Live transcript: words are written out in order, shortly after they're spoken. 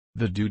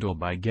The doodle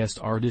by guest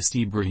artist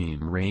Ibrahim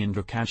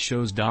Rayintakath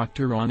shows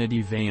Dr.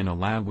 Ranadive in a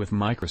lab with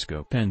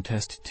microscope and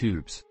test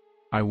tubes.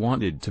 I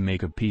wanted to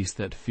make a piece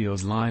that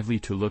feels lively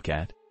to look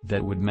at,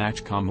 that would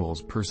match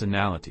Kamal's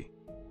personality.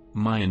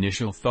 My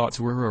initial thoughts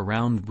were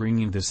around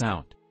bringing this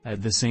out,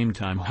 at the same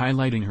time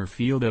highlighting her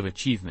field of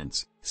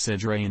achievements,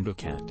 said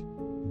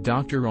Rayintakath.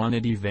 Dr.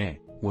 Ranadive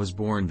was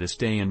born this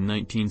day in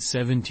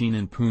 1917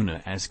 in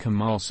Pune as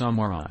Kamal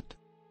Samarath.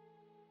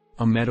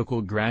 A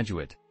medical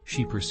graduate,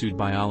 she pursued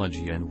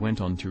biology and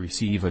went on to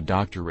receive a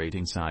doctorate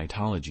in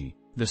cytology,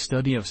 the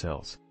study of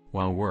cells,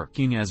 while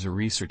working as a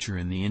researcher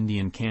in the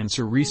Indian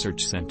Cancer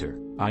Research Center,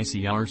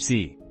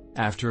 ICRC.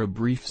 After a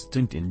brief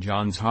stint in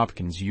Johns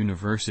Hopkins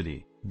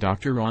University,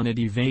 Dr.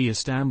 Ranadive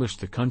established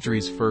the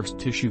country's first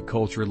tissue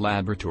culture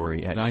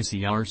laboratory at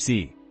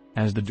ICRC.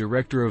 As the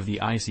director of the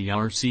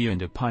ICRC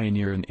and a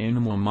pioneer in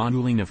animal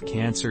modeling of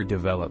cancer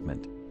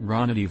development,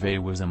 Ranadive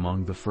was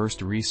among the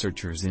first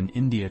researchers in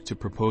India to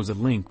propose a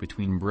link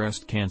between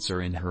breast cancer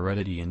and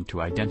heredity and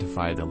to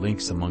identify the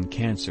links among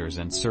cancers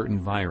and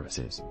certain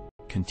viruses.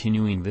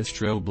 Continuing this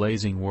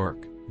trailblazing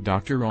work,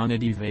 Dr.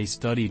 Ranadive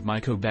studied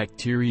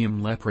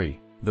Mycobacterium leprae,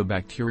 the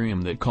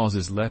bacterium that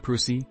causes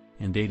leprosy,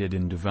 and aided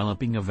in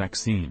developing a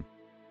vaccine.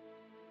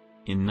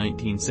 In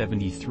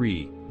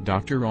 1973,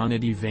 Dr.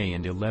 Ranadive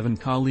and 11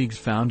 colleagues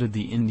founded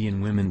the Indian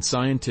Women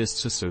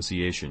Scientists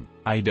Association,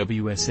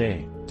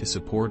 IWSA, to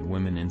support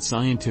women in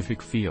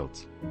scientific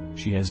fields.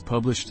 She has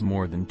published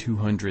more than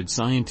 200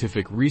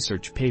 scientific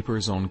research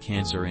papers on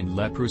cancer and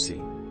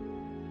leprosy.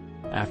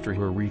 After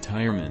her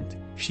retirement,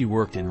 she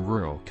worked in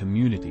rural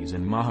communities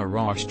in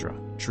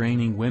Maharashtra,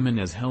 training women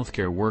as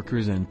healthcare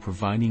workers and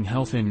providing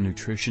health and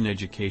nutrition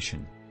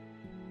education.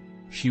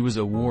 She was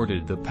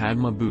awarded the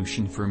Padma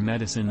Bhushan for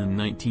medicine in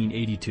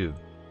 1982.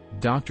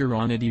 Dr.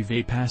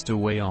 Ranadive passed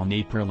away on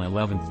April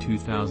 11,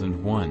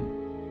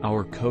 2001.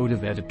 Our Code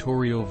of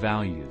Editorial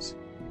Values.